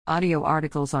Audio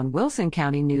articles on Wilson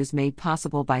County News made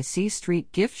possible by C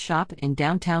Street Gift Shop in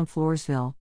downtown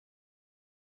Floresville.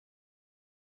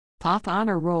 Poth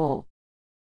Honor Roll.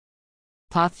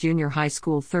 Poth Junior High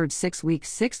School 3rd 6 week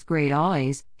 6th grade All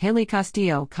A's, Haley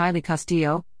Castillo, Kylie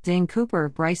Castillo, Zane Cooper,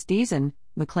 Bryce Deason,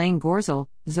 McLean Gorzel,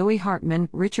 Zoe Hartman,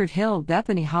 Richard Hill,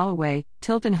 Bethany Holloway,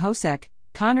 Tilton Hosek,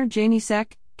 Connor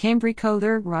Janisek, Cambry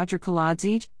Kother, Roger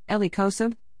Koladzij, Ellie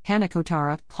Kosub, Hannah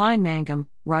Kotara, Klein Mangum,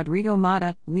 Rodrigo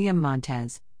Mata, Liam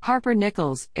Montez, Harper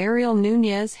Nichols, Ariel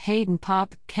Nunez, Hayden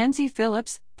Pop, Kenzie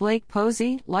Phillips, Blake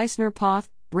Posey, Leisner Poth,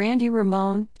 Brandy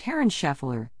Ramon, Terrence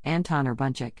Scheffler, Anton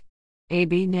Urbunchik.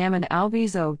 A.B. Naman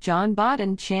Alvizo, John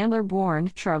Bodden, Chandler Bourne,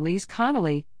 Charlize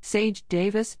Connolly, Sage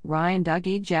Davis, Ryan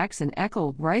Dougie, Jackson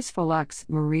Eckel, Bryce Folux,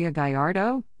 Maria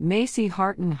Gallardo, Macy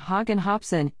Harton, Hagen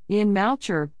Hobson, Ian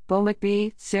Malcher, Bo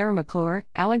McBee, Sarah McClure,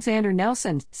 Alexander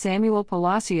Nelson, Samuel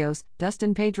Palacios,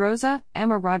 Dustin Pedroza,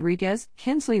 Emma Rodriguez,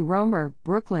 Kinsley Romer,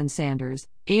 Brooklyn Sanders,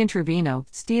 Ian Trevino,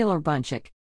 Steele Urbunchik.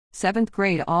 7th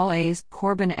grade All A's,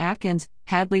 Corbin Atkins,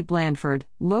 Hadley Blandford,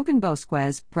 Logan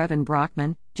Bosquez, Brevin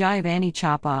Brockman, Giovanni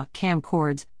Chapa, Cam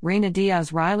Cords, Reina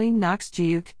Diaz Riley, Knox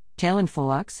Giuk, Talon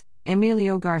Fulux,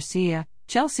 Emilio Garcia,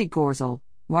 Chelsea Gorzel,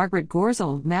 Margaret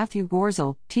Gorzel, Matthew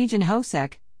Gorzel, Tejan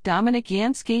Hosek, Dominic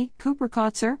Yansky, Cooper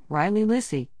Kotzer, Riley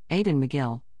Lissy, Aidan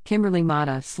McGill, Kimberly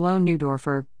Mata, Sloan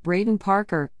Newdorfer, Braden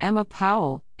Parker, Emma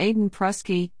Powell, Aidan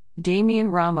Prusky, Damian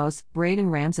Ramos,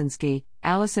 Braden Ramzinski,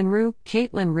 Allison Rue,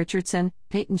 Caitlin Richardson,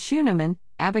 Peyton Schuneman,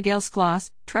 Abigail Skloss,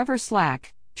 Trevor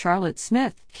Slack, Charlotte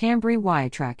Smith, Cambry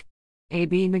Wyattrek.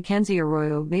 A.B. Mackenzie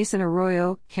Arroyo, Mason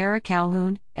Arroyo, Kara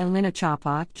Calhoun, Elena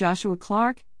Chapa, Joshua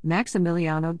Clark,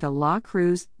 Maximiliano de la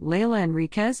Cruz, Layla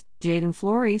Enriquez, Jaden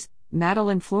Flores,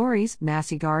 Madeline Flores,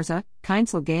 Massey Garza,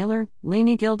 Keinsel Gaylor,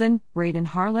 Lainey Gilden, Braden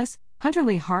Harless, Hunter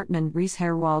Lee Hartman, Reese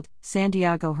Herwald,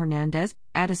 Santiago Hernandez,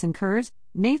 Addison Kurz,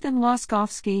 Nathan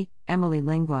Loskowski, Emily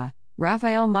Lingua,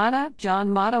 Rafael Mata, John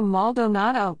Mata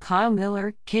Maldonado, Kyle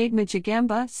Miller, Cade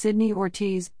Michigemba, Sydney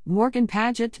Ortiz, Morgan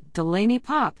Paget, Delaney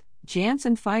Pop,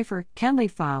 Jansen Pfeiffer, Kenley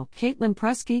File, Caitlin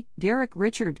Prusky, Derek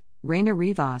Richard, Raina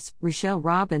Rivas, Rochelle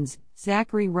Robbins,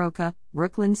 Zachary Roca,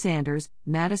 Brooklyn Sanders,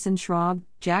 Madison Schraub,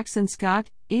 Jackson Scott,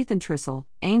 Ethan Trissel,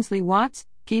 Ainsley Watts,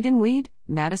 Keaton Weed,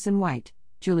 Madison White,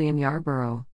 Julian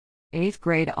Yarborough. 8th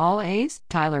grade All A's,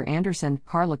 Tyler Anderson,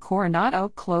 Carla Coronado,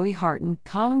 Chloe Harton,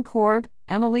 Colin Korb,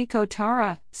 Emily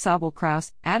Kotara, Sabel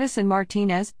Kraus, Addison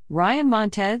Martinez, Ryan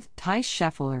Montez, Tice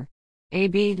Scheffler.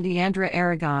 A.B. Leandra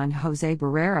Aragon, Jose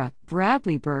Barrera,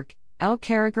 Bradley Burke, El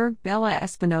Carragher, Bella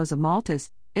Espinoza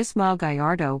Maltas, Ismael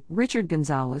Gallardo, Richard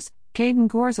Gonzalez, Caden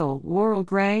Gorzel, Laurel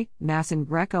Gray, Masson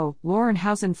Greco, Lauren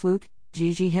Hausenfluke,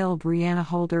 Gigi Hill, Brianna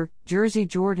Holder, Jersey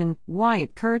Jordan,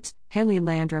 Wyatt Kurtz, Haley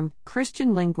Landrum,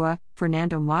 Christian Lingua,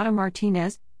 Fernando Mata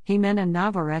Martinez, Jimena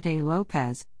Navarrete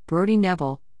Lopez, Brody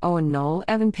Neville, Owen Knoll,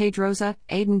 Evan Pedroza,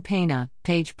 Aiden Pena,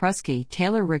 Paige Prusky,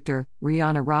 Taylor Richter,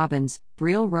 Rihanna Robbins,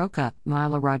 Brielle Roca,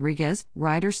 Mila Rodriguez,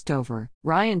 Ryder Stover,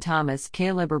 Ryan Thomas,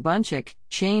 Caleb Urbunchik,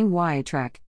 Shane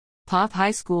Wyattrek. Poth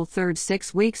High School 3rd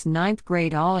 6 weeks 9th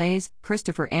grade All A's,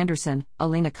 Christopher Anderson,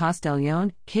 Alina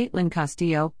Castellon, Caitlin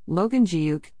Castillo, Logan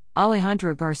Giuk,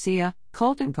 Alejandro Garcia,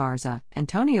 Colton Garza,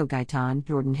 Antonio Gaitan,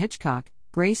 Jordan Hitchcock,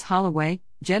 Grace Holloway,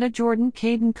 Jetta Jordan,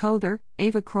 Caden Kother,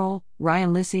 Ava Kroll,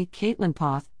 Ryan Lissy, Caitlin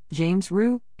Poth, James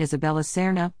Rue, Isabella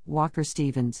Serna, Walker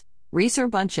Stevens, Reese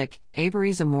Urbunchik,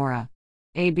 Avery Zamora.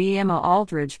 A.B. Emma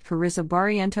Aldridge, Carissa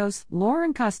Barrientos,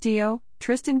 Lauren Castillo,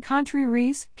 Tristan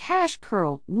Contreras, Cash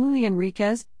Curl, Lily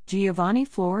Enriquez, Giovanni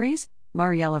Flores,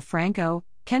 Mariella Franco,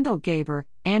 Kendall Gaber,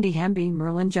 Andy Hemby,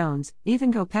 Merlin Jones,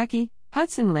 Ethan Kopecki,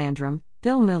 Hudson Landrum,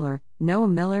 Bill Miller, Noah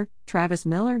Miller, Travis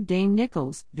Miller, Dane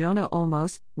Nichols, Jonah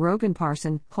Olmos, Rogan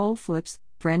Parson, Cole Flips,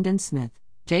 Brendan Smith,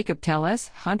 Jacob Telles,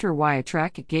 Hunter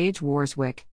Wyattrek, Gage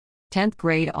Warswick. 10th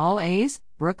grade All A's,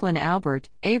 Brooklyn Albert,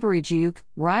 Avery Giuk,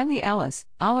 Riley Ellis,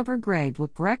 Oliver Gray,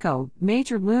 Greco,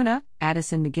 Major Luna,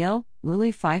 Addison McGill,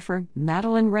 Lily Pfeiffer,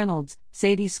 Madeline Reynolds,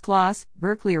 Sadie Skloss,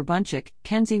 Berkeley Urbunchik,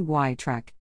 Kenzie Wyattrek.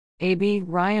 A.B.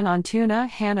 Ryan Ontuna,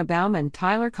 Hannah Bauman,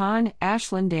 Tyler Kahn,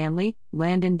 Ashlyn Danley,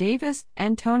 Landon Davis,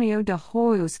 Antonio De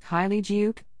Hoyos, Kylie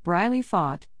Giuk, Briley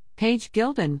Fott, Paige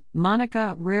Gilden,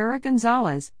 Monica Rera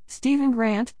Gonzalez, Stephen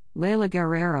Grant, Layla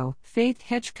Guerrero, Faith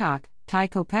Hitchcock, Ty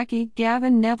Kopecki,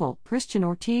 Gavin Neville, Christian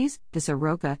Ortiz, Dessa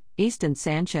Roca, Easton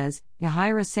Sanchez,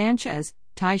 Yahira Sanchez,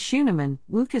 Ty Schuneman,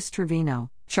 Lucas Trevino,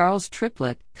 Charles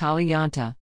Triplett, Kali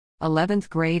Yanta. 11th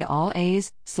grade All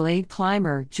A's, Slade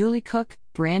Clymer, Julie Cook,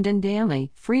 Brandon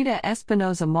Danley, Frida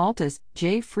Espinoza Maltas,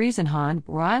 Jay Friesenhan,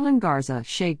 Rylan Garza,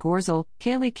 Shay Gorzel,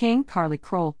 Kaylee King, Carly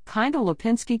Kroll, Kindle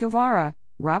Lipinski Guevara,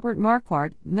 Robert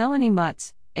Marquardt, Melanie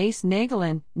Mutz, Ace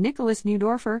Nagelin, Nicholas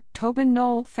Neudorfer, Tobin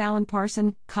Knoll, Fallon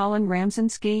Parson, Colin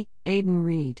Ramsensky, Aidan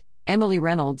Reed, Emily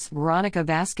Reynolds, Veronica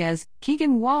Vasquez,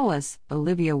 Keegan Wallace,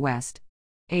 Olivia West.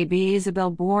 A.B.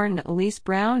 Isabel Bourne, Elise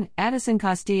Brown, Addison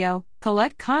Castillo,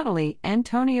 Colette Connolly,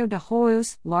 Antonio de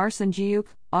Hoyos, Larson Giuk,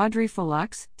 Audrey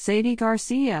Felix, Sadie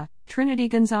Garcia, Trinity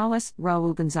Gonzalez,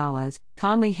 Raul Gonzalez,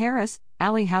 Conley Harris,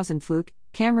 Ali Hausenfluke,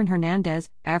 Cameron Hernandez,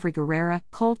 Avery Guerrera,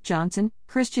 Colt Johnson,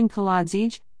 Christian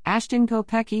Koladzij, Ashton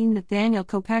Kopecki, Nathaniel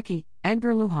Kopecki,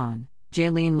 Edgar Lujan,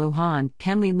 Jaylene Lujan,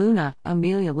 Kenley Luna,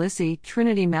 Amelia Lissy,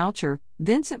 Trinity Malcher,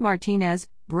 Vincent Martinez,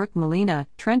 Brooke Molina,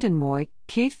 Trenton Moy,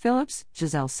 Kate Phillips,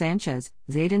 Giselle Sanchez,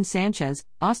 Zayden Sanchez,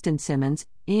 Austin Simmons,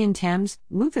 Ian Thames,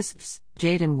 Lucas Fs,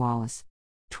 Jaden Wallace.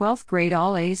 12th grade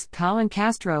All A's, Colin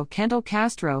Castro, Kendall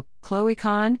Castro, Chloe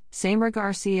Kahn, Samra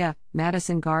Garcia,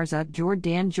 Madison Garza,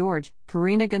 Jordan George,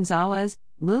 Karina Gonzalez,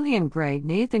 Lillian Gray,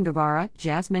 Nathan Guevara,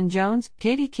 Jasmine Jones,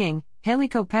 Katie King, Haley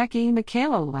Kopecki,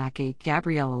 Michaela Lackey,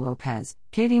 Gabriela Lopez,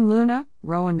 Katie Luna,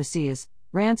 Rowan Macias,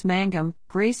 Rance Mangum,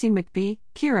 Gracie McBee,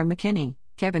 Kira McKinney,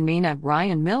 Kevin Mina,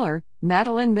 Ryan Miller,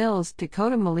 Madeline Mills,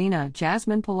 Dakota Molina,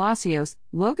 Jasmine Palacios,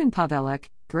 Logan Pavelek,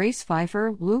 Grace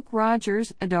Pfeiffer, Luke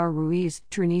Rogers, Adar Ruiz,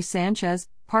 Trini Sanchez,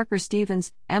 Parker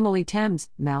Stevens, Emily Thames,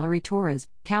 Mallory Torres,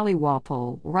 Callie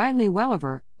Walpole, Riley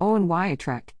Welliver, Owen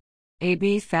Wyatrek.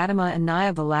 A.B. Fatima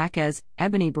Anaya Velazquez,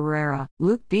 Ebony Barrera,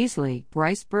 Luke Beasley,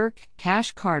 Bryce Burke,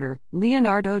 Cash Carter,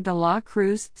 Leonardo de la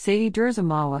Cruz, Sadie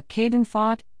Durzamawa, Caden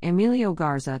Fott, Emilio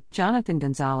Garza, Jonathan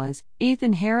Gonzalez,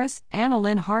 Ethan Harris,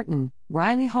 Annalyn Harton,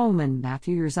 Riley Holman,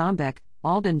 Matthew Yerzombek,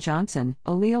 Alden Johnson,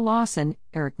 Aaliyah Lawson,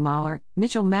 Eric Mahler,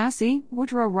 Mitchell Massey,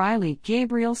 Woodrow Riley,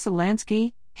 Gabriel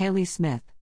Solansky, Haley Smith.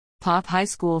 Poth High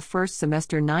School First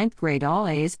Semester 9th Grade All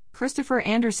A's, Christopher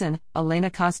Anderson, Elena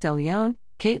Castellón,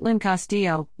 Caitlin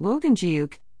Castillo, Logan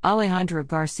Giuk, Alejandra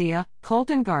Garcia,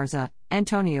 Colton Garza,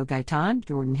 Antonio Gaitan,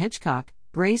 Jordan Hitchcock,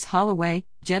 Grace Holloway,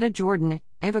 Jetta Jordan,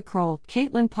 Eva Kroll,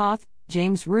 Caitlin Poth,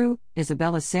 James Rue,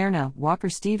 Isabella Serna, Walker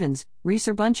Stevens,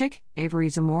 Reeser Bunchik, Avery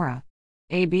Zamora.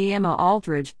 A.B. Emma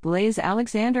Aldridge, Blaze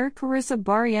Alexander, Carissa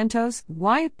Barrientos,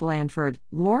 Wyatt Blandford,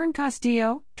 Lauren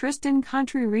Castillo, Tristan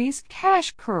Contreras,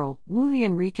 Cash Curl, Luli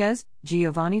Enriquez,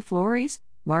 Giovanni Flores,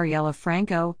 Mariella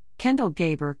Franco, Kendall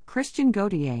Gaber, Christian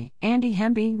Gautier, Andy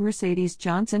Hemby, Mercedes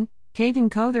Johnson, Caden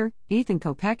Cother, Ethan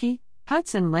Kopecki,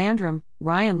 Hudson Landrum,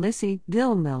 Ryan Lissy,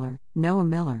 Bill Miller, Noah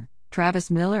Miller, Travis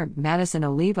Miller, Madison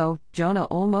Olivo, Jonah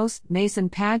Olmos, Mason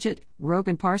Paget,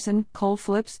 Rogan Parson, Cole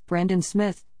Flips, Brendan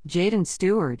Smith, Jaden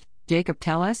Stewart, Jacob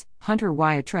Telles, Hunter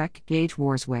Wyatrek, Gage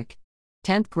Warswick.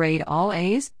 10th grade All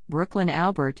A's, Brooklyn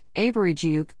Albert, Avery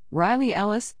Giuk, Riley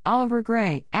Ellis, Oliver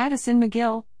Gray, Addison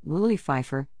McGill, Lily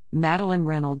Pfeiffer, Madeline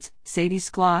Reynolds, Sadie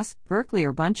Skloss, Berkeley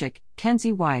Bunchik,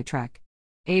 Kenzie Wyatrek.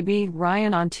 A.B.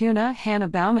 Ryan Antuna, Hannah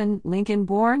Bauman, Lincoln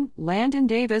Bourne, Landon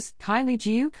Davis, Kylie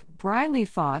Giuk, Briley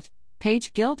Fott,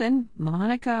 Paige Gilden,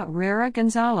 Monica Herrera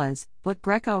Gonzalez, Blake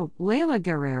Greco, Layla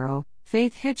Guerrero,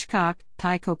 Faith Hitchcock,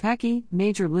 Ty Kopecki,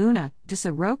 Major Luna,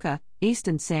 Dissa Roca,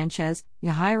 Easton Sanchez,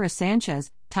 Yahira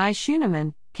Sanchez, Ty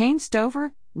Schuneman, Kane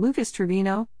Stover, Lucas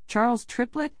Trevino, Charles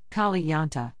Triplett, Kali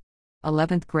Yanta.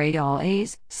 11th grade All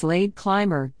A's, Slade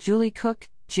Clymer, Julie Cook,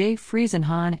 Jay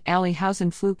Friesenhahn, Allie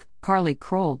Hausenfluke, Carly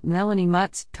Kroll, Melanie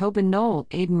Mutz, Tobin Knoll,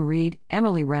 Aidan Reed,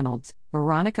 Emily Reynolds,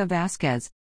 Veronica Vasquez.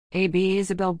 A.B.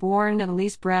 Isabel Bourne,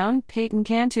 Elise Brown, Peyton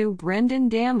Cantu, Brendan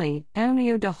Danley,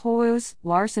 Antonio de Hoyos,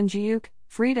 Larson Giuk,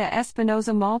 Frida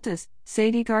Espinoza Maltas,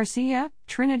 Sadie Garcia,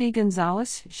 Trinity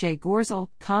Gonzalez, Shay Gorzel,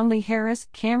 Conley Harris,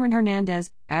 Cameron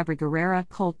Hernandez, Avery Guerrera,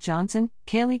 Colt Johnson,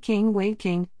 Kaylee King, Wade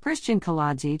King, Christian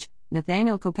Koladzij,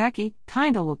 Nathaniel Kopecki,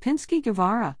 Kindle Lipinski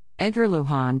Guevara, Edgar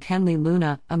Lujan, Kenley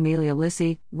Luna, Amelia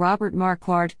Lissy, Robert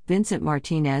Marquardt, Vincent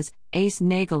Martinez, Ace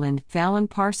Nagelin, Fallon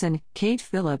Parson, Kate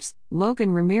Phillips,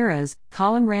 Logan Ramirez,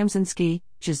 Colin Ramsensky,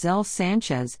 Giselle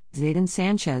Sanchez, Zayden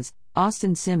Sanchez,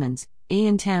 Austin Simmons,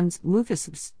 Ian Thames, Lucas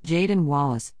Fs, Jaden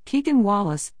Wallace, Keegan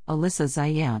Wallace, Alyssa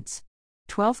Zayantz.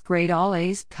 12th grade All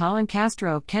A's, Colin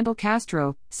Castro, Kendall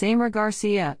Castro, Samra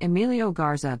Garcia, Emilio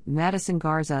Garza, Madison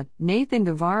Garza, Nathan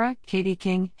Guevara, Katie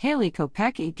King, Haley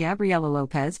Kopecki, Gabriela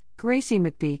Lopez, Gracie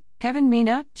McBee, Kevin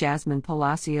Mina, Jasmine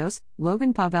Palacios,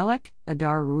 Logan Pavelek,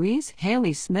 Adar Ruiz,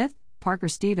 Haley Smith, Parker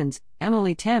Stevens,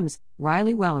 Emily Thames,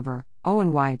 Riley Welliver,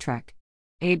 Owen Wyatrek.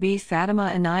 A.B.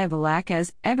 Fatima Anaya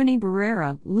Velazquez, Ebony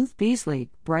Barrera, Luke Beasley,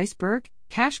 Bryce Burke,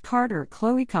 Cash Carter,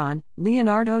 Chloe Kahn,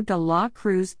 Leonardo de la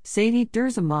Cruz, Sadie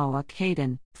Durzamawa,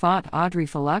 Caden Fott, Audrey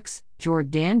Felix,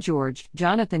 Jordan George,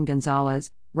 Jonathan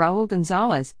Gonzalez, Raul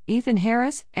Gonzalez, Ethan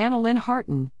Harris, Annalyn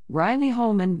Harton, Riley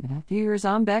Holman, Matthew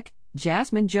Yerzombek,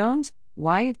 Jasmine Jones,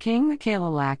 Wyatt King, Michaela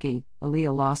Lackey,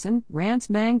 Aaliyah Lawson, Rance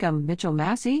Mangum, Mitchell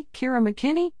Massey, Kira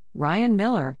McKinney, Ryan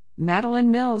Miller,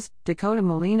 Madeline Mills, Dakota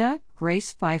Molina,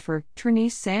 Grace Pfeiffer,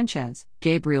 Trinice Sanchez,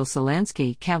 Gabriel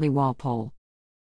Solansky, Callie Walpole.